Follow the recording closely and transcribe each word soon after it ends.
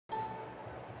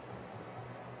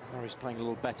Murray's playing a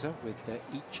little better with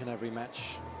each and every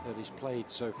match that he's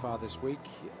played so far this week.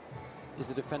 Is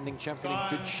the defending champion in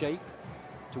good shape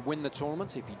to win the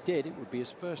tournament? If he did, it would be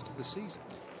his first of the season.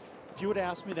 If you would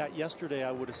asked me that yesterday, I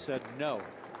would have said no.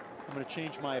 I'm going to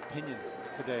change my opinion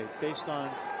today based on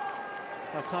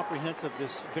how comprehensive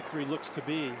this victory looks to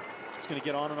be. He's going to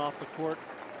get on and off the court.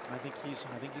 I think he's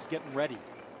getting ready.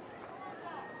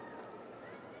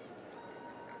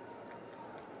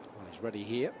 Well, he's ready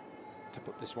here to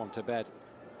put this one to bed.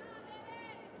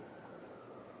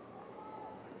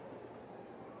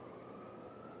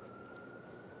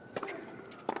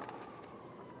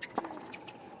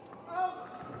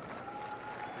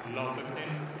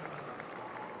 Nalbandian.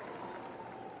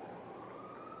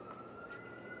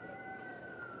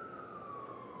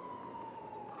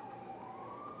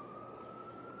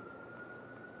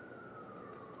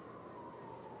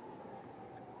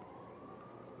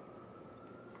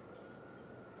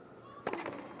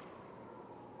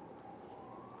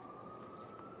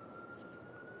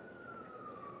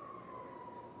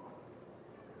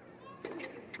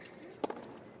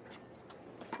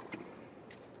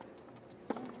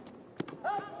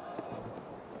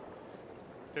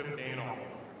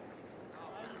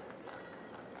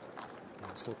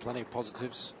 Still plenty of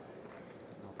positives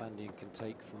Nalbandian can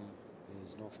take from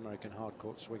his North American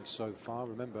hardcourt swing so far.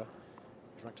 Remember,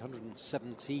 he's ranked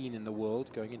 117 in the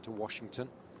world going into Washington.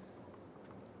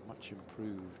 Much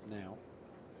improved now,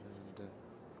 and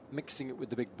mixing it with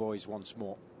the big boys once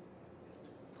more.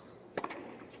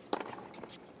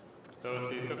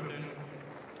 30-15.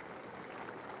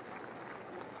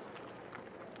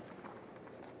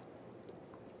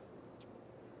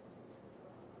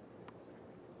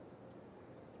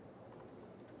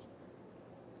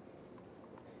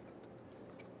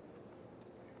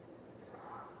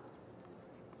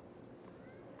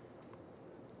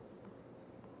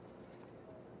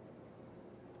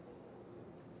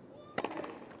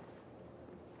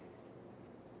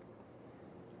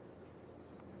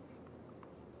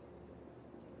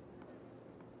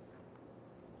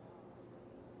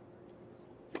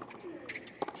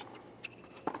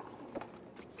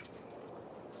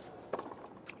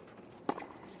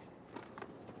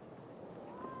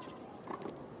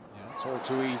 It's all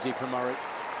too easy for Murray.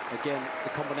 Again,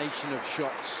 the combination of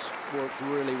shots worked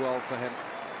really well for him.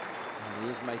 And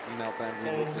he is making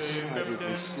Nalbandian look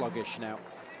decidedly sluggish now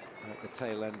at the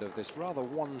tail end of this rather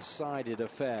one-sided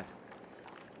affair.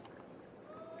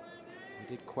 We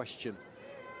did question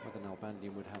whether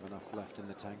Nalbandian would have enough left in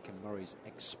the tank, and Murray's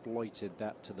exploited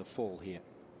that to the full here.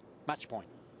 Match point.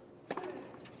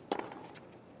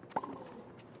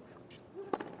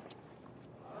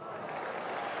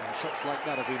 And shots like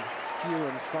that have been few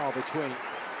and far between.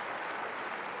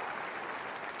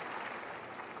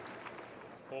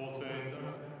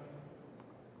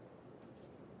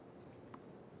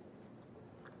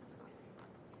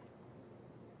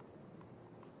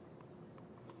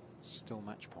 Still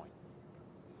match point.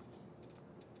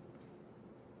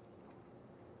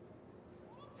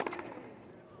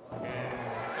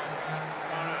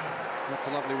 That's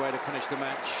a lovely way to finish the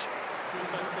match.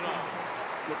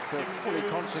 Looked fully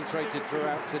concentrated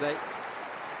throughout today.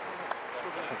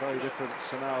 A very different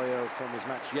scenario from his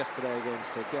match yesterday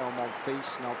against Gael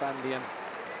Monfils. Nalbandian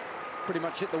pretty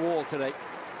much hit the wall today.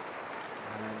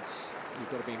 And you've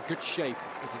got to be in good shape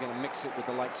if you're going to mix it with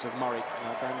the likes of Murray.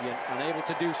 Nalbandian unable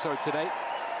to do so today.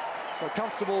 So a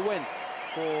comfortable win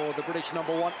for the British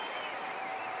 #1.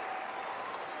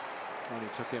 Only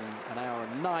took him an hour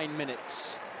and 9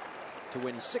 minutes to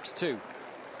win 6-2,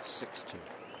 6-2.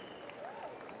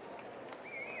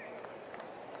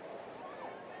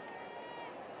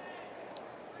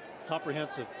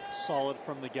 Comprehensive, solid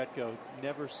from the get-go.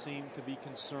 Never seemed to be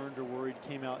concerned or worried.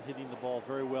 Came out hitting the ball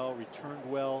very well, returned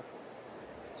well,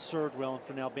 served well. And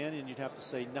for Nalbandian, you'd have to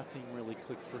say nothing really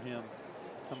clicked for him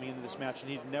coming into this match.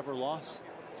 And he'd never lost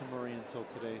to Murray until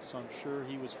today. So I'm sure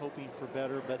he was hoping for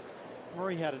better. But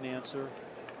Murray had an answer.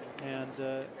 And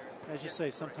as you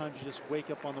say, sometimes you just wake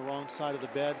up on the wrong side of the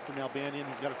bed. For Nalbandian,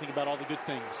 he's got to think about all the good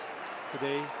things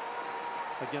today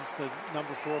against the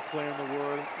 #4 player in the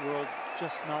world,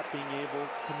 just not being able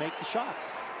to make the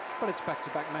shots. But it's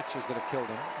back-to-back matches that have killed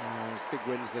him. Big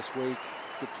wins this week,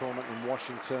 good tournament in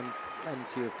Washington,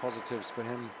 plenty of positives for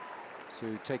him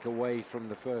to take away from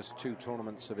the first 2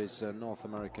 tournaments of his North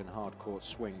American hardcourt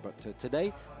swing. But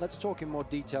today, let's talk in more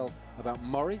detail about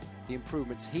Murray, the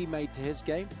improvements he made to his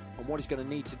game, and what he's going to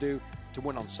need to do to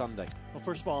win on Sunday. Well,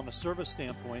 first of all, on the service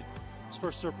standpoint, his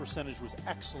first serve percentage was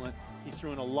excellent. He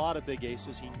threw in a lot of big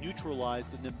aces. He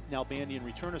neutralized the Nalbandian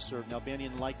return of serve.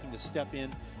 Nalbandian liking to step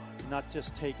in, not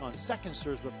just take on second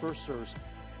serves, but first serves.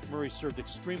 Murray served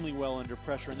extremely well under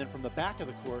pressure, and then from the back of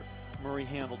the court, Murray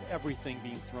handled everything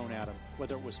being thrown at him,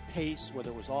 whether it was pace, whether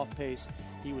it was off pace.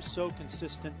 He was so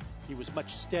consistent. He was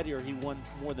much steadier. He won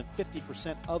more than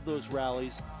 50% of those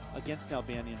rallies against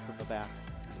Nalbandian from the back.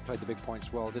 He played the big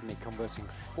points well, didn't he? Converting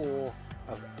 4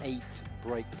 of 8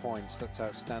 break points. That's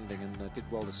outstanding, and did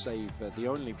well to save the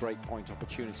only break point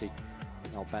opportunity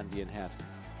Nalbandian had.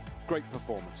 Great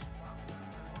performance.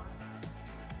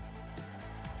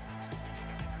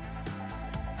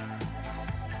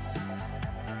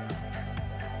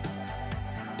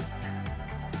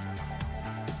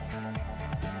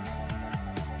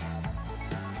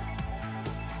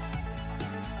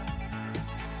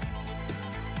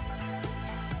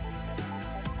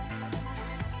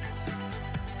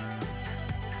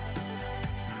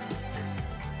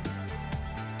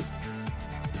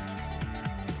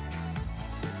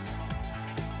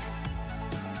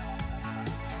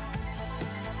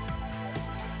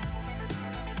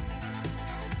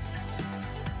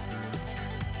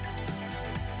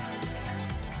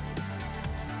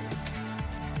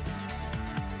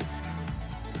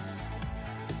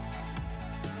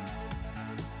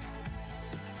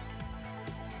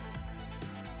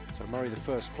 So Murray, the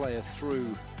first player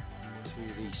through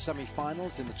to the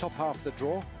semi-finals in the top half of the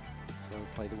draw. So we'll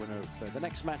play the winner of the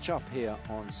next match up here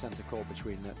on centre court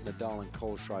between Nadal and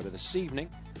Kohlschreiber this evening.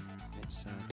 It's